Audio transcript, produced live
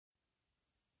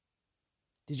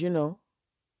Did you know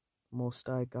Most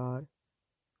High God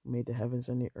who made the heavens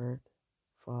and the earth,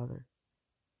 Father?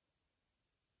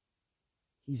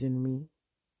 He's in me.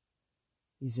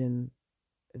 He's in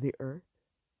the earth.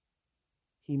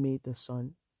 He made the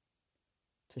sun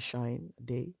to shine at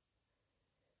day.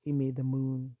 He made the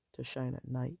moon to shine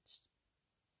at nights.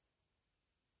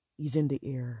 He's in the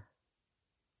air.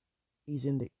 He's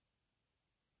in the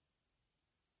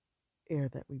air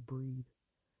that we breathe.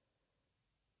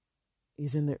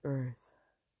 He's in the earth.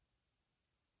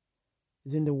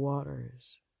 He's in the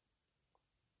waters.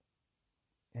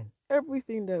 And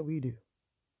everything that we do,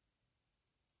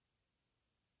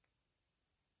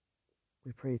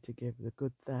 we pray to give the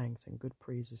good thanks and good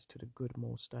praises to the good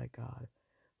Most High God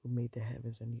who made the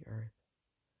heavens and the earth.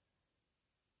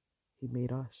 He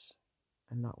made us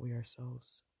and not we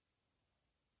ourselves.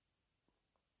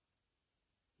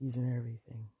 He's in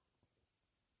everything.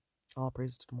 All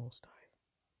praise to the Most High.